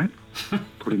immortality, mate.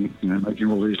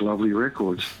 Making all these lovely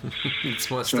records. It's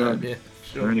my stab, yeah.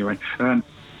 Sure. So anyway,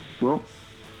 well,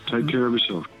 take care of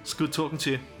yourself. It's good talking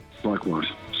to you. Likewise.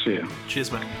 See ya.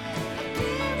 Cheers, mate.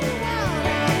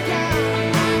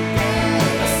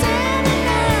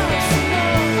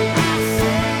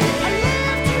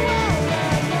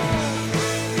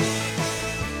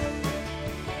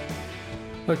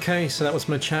 Okay, so that was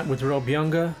my chat with Rob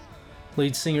Younger,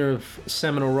 lead singer of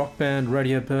seminal rock band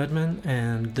Radio Birdman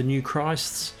and The New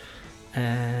Christs,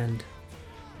 and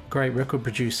great record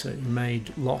producer. He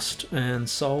made Lost and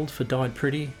Sold for Died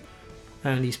Pretty,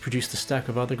 and he's produced a stack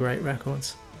of other great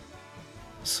records.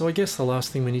 So I guess the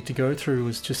last thing we need to go through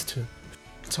is just to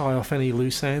tie off any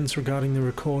loose ends regarding the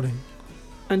recording.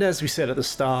 And as we said at the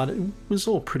start, it was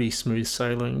all pretty smooth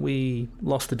sailing. We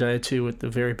lost a day or two at the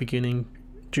very beginning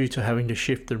due to having to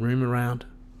shift the room around.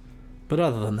 But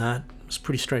other than that, it was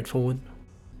pretty straightforward.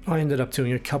 I ended up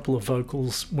doing a couple of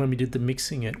vocals when we did the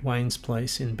mixing at Wayne's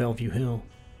place in Bellevue Hill,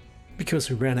 because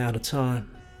we ran out of time.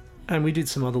 And we did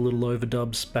some other little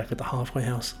overdubs back at the halfway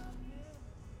house.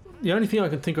 The only thing I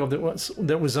can think of that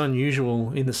was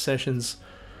unusual in the sessions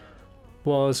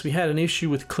was we had an issue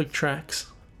with click tracks.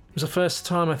 It was the first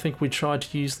time I think we tried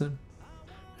to use them.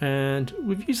 And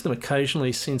we've used them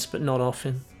occasionally since, but not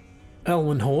often.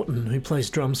 Elwyn Horton, who plays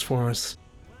drums for us,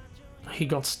 he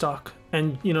got stuck.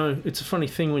 And, it's a funny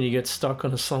thing when you get stuck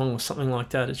on a song or something like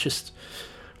that. It's just,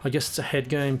 I guess it's a head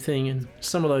game thing. And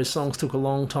some of those songs took a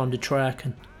long time to track.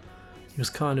 And it was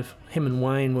him and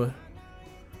Wayne were,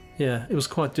 it was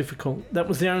quite difficult. That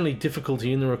was the only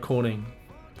difficulty in the recording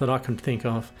that I can think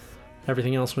of.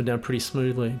 Everything else went down pretty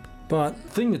smoothly. But the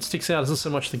thing that sticks out isn't so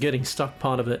much the getting stuck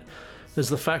part of it, is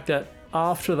the fact that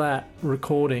after that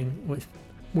recording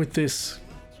with this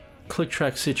click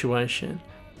track situation.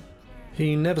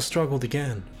 He never struggled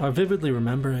again. I vividly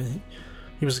remember it.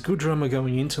 He was a good drummer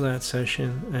going into that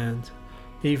session and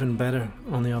even better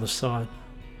on the other side.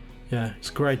 Yeah, he's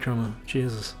a great drummer.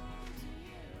 Jesus.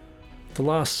 The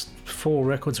last 4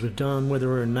 records we've done, whether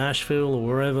we're in Nashville or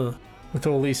wherever, with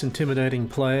all these intimidating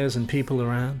players and people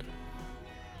around,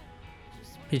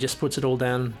 he just puts it all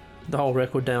down, the whole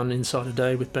record down inside a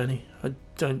day with Benny.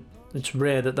 It's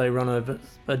rare that they run over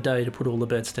a day to put all the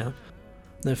beds down.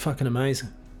 They're fucking amazing.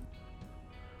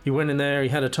 He went in there, he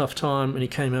had a tough time, and he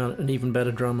came out an even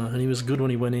better drummer, and he was good when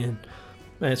he went in.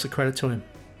 Man, it's a credit to him.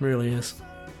 It really is.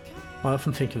 I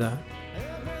often think of that.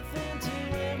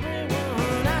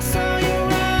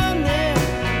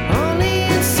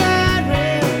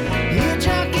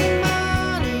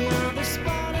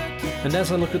 And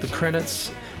as I look at the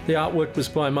credits, the artwork was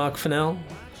by Mark Fennell.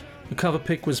 The cover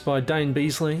pic was by Dane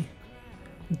Beasley.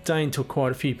 Dane took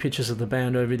quite a few pictures of the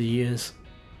band over the years.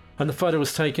 And the photo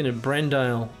was taken at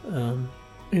Brendale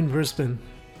in Brisbane.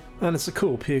 And it's a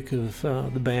cool pic of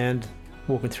the band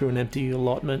walking through an empty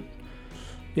allotment.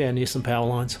 Yeah, near some power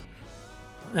lines.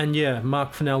 And yeah,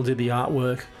 Mark Fennell did the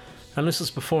artwork. And this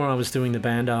was before I was doing the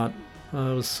band art.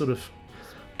 I was sort of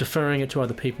deferring it to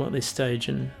other people at this stage,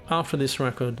 and after this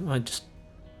record I just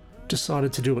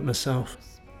decided to do it myself.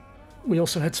 We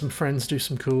also had some friends do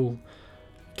some cool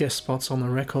guest spots on the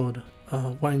record.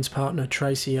 Wayne's partner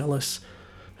Tracy Ellis,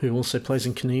 who also plays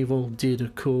in Knievel, did a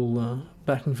cool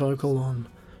backing vocal on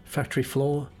Factory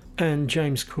Floor, and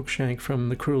James Cruikshank from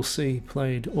The Cruel Sea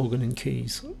played organ and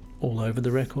keys all over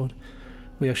the record.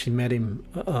 We actually met him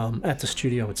at the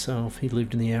studio itself. He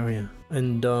lived in the area,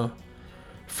 and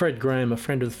Fred Graham, a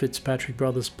friend of the Fitzpatrick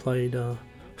brothers, played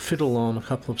fiddle on a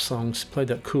couple of songs, played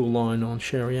that cool line on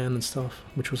Sherry Ann and stuff,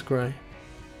 which was great.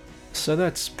 So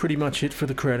that's pretty much it for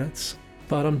the credits,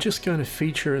 but I'm just going to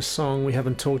feature a song we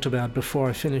haven't talked about before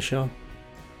I finish up.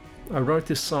 I wrote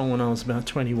this song when I was about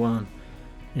 21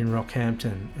 in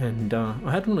Rockhampton, and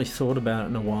I hadn't really thought about it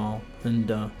in a while, and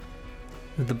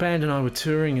the band and I were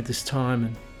touring at this time,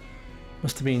 and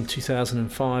must have been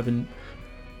 2005, and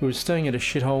we were staying at a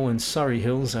shithole in Surrey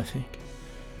Hills, I think.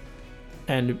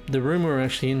 And the room we were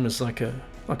actually in was like a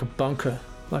bunker,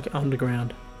 like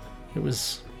underground. It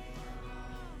was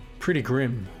pretty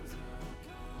grim.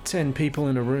 10 people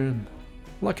in a room,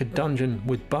 like a dungeon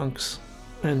with bunks,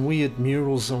 and weird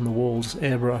murals on the walls,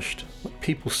 airbrushed, like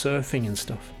people surfing and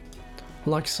stuff.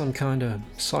 Like some kind of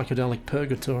psychedelic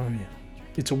purgatory.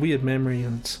 It's a weird memory,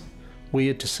 and it's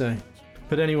weird to say.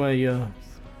 But anyway,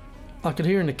 I could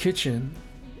hear in the kitchen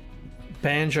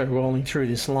banjo rolling through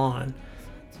this line,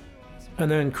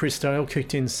 and then Chris Dale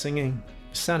kicked in singing.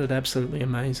 It sounded absolutely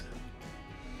amazing.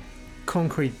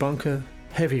 Concrete bunker,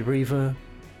 heavy reverb,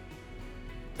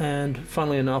 and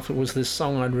funnily enough it was this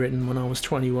song I'd written when I was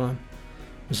 21.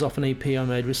 It was off an EP I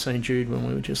made with St Jude when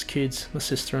we were just kids, my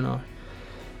sister and I.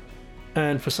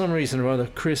 And for some reason or other,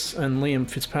 Chris and Liam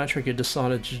Fitzpatrick had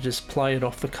decided to just play it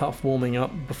off the cuff warming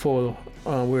up before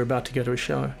we were about to go to a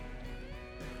show.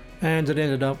 And it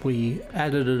ended up we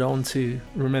added it on to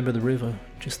Remember the River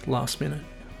just last minute.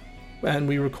 And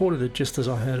we recorded it just as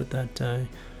I heard it that day.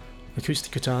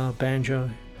 Acoustic guitar,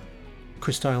 banjo,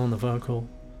 Chris Dale on the vocal.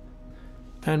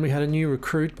 And we had a new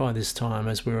recruit by this time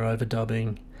as we were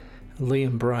overdubbing,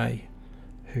 Liam Bray,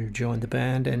 who joined the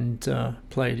band and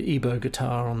played Ebo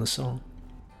guitar on the song.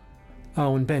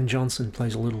 Oh, and Ben Johnson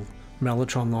plays a little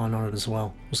mellotron line on it as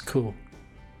well. It was cool.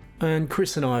 And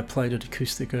Chris and I played it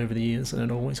acoustic over the years, and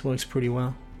it always works pretty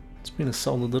well. It's been a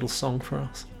solid little song for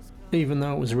us. Even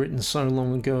though it was written so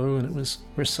long ago and it was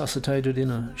resuscitated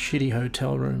in a shitty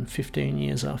hotel room 15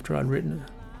 years after I'd written it.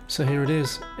 So here it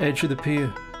is, Edge of the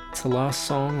Pier. It's the last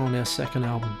song on our second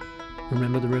album,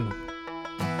 Remember the River.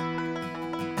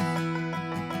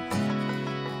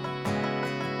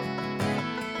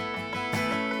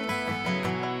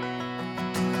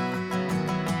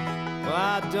 Well,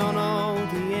 I don't know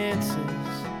the answers.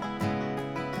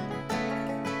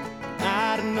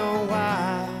 I don't know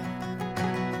why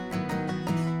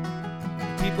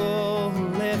people who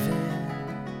live it,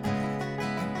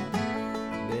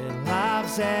 their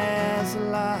lives as a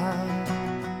lie.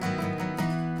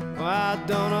 Well, I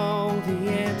don't know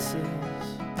the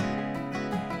answers,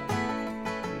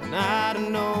 and I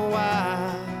don't know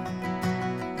why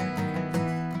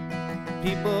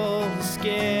people are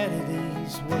scared of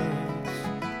these words,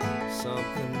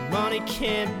 something money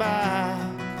can't buy.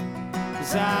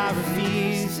 'Cause I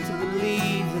refuse to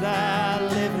believe that I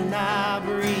live and I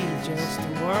breathe just to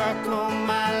work on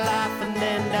my life and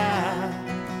then die.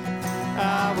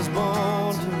 I was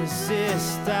born to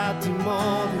resist, I'll do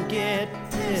more than get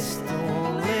pissed. I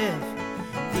won't live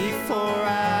before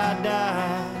I die.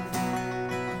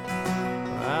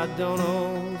 I don't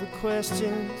know the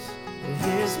questions, but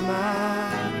here's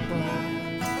my reply.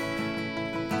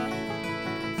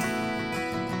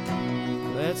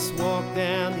 Let's walk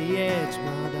down the edge,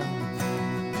 my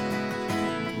darling.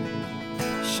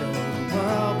 Show the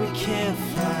world we can't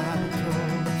fly,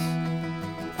 because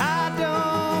I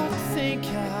don't think I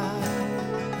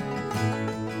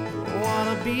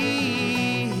wanna be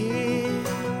here.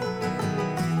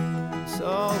 It's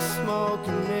all smoke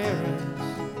and mirrors,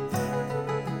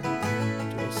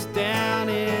 just down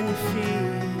in your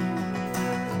feet.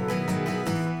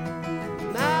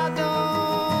 And I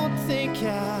don't think I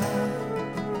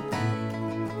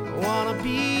wanna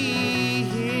be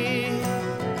here.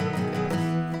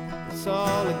 It's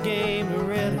all a game of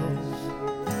riddles,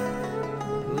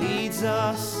 leads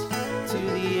us to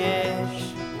the edge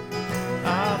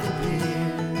of the pier.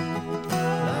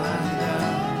 La-di-da,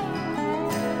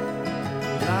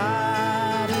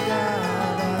 la-di-da-da,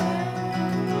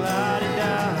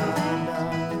 la-di-da-da,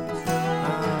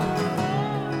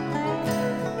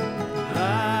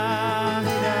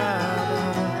 la-di-da-da,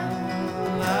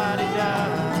 la-di-da-da.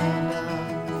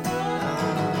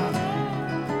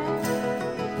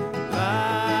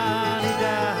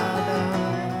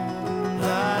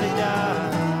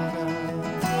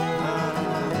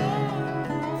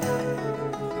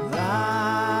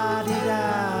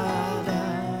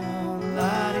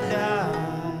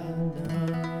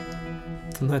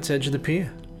 And that's Edge of the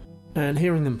Pier. And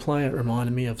hearing them play it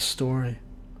reminded me of a story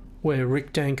where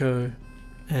Rick Danko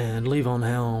and Levon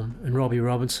Helm and Robbie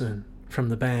Robertson from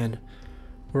the band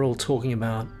were all talking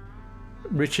about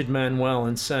Richard Manuel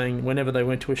and saying whenever they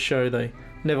went to a show they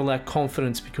never lacked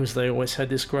confidence because they always had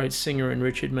this great singer in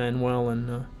Richard Manuel.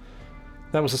 And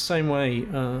that was the same way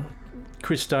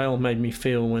Chris Dale made me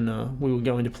feel when we were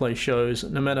going to play shows.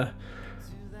 No matter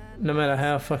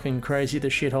how fucking crazy the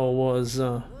shithole was,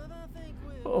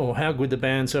 or how good the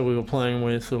bands that we were playing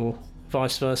with, or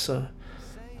vice versa,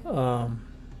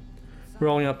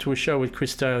 rolling up to a show with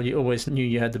Chris Dale, you always knew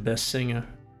you had the best singer.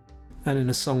 And in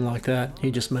a song like that,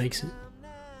 he just makes it.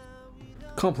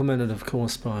 Complemented, of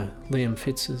course, by Liam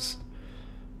Fitz's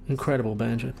incredible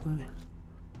banjo playing.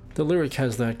 The lyric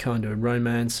has that kind of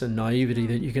romance and naivety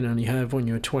that you can only have when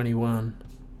you're 21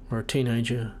 or a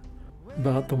teenager,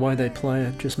 but the way they play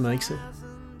it just makes it.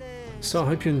 So I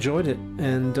hope you enjoyed it,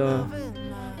 and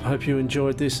I hope you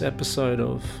enjoyed this episode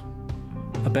of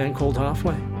A Band Called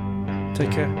Halfway.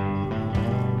 Take care.